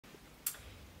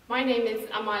My name is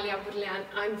AMALIA BarlEAN.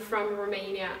 I'm from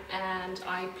Romania and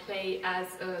I play as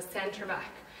a centre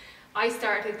back. I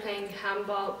started playing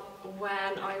handball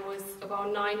when I was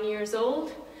about 9 years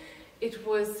old. It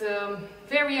was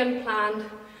very unplanned.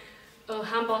 A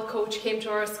handball coach came to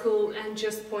our school and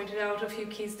just pointed out a few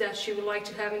kids that she would like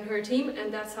to have in her team,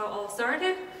 and that's how it all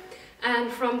started.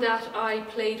 And from that I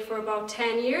played for about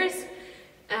 10 years,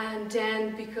 and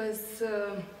then because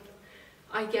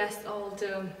I guess all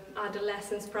the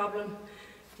adolescence problem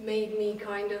made me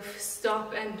kind of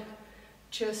stop and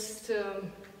just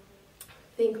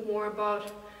think more about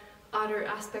other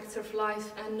aspects of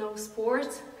life and no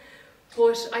sport.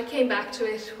 But I came back to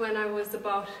it when I was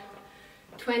about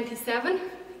 27,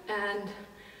 and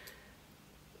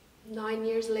 9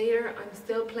 years later I'm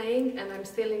still playing and I'm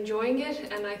still enjoying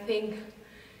it, and I think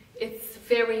it's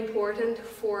very important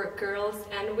for girls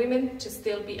and women to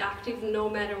still be active no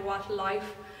matter what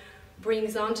life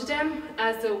brings onto them.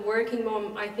 As a working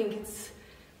mom, I think it's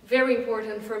very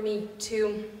important for me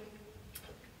to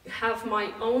have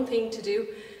my own thing to do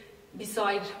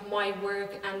beside my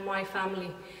work and my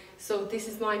family. So this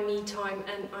is my me time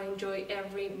and I enjoy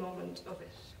every moment of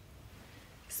it.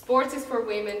 Sports is for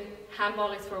women,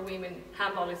 handball is for women,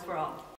 handball is for all.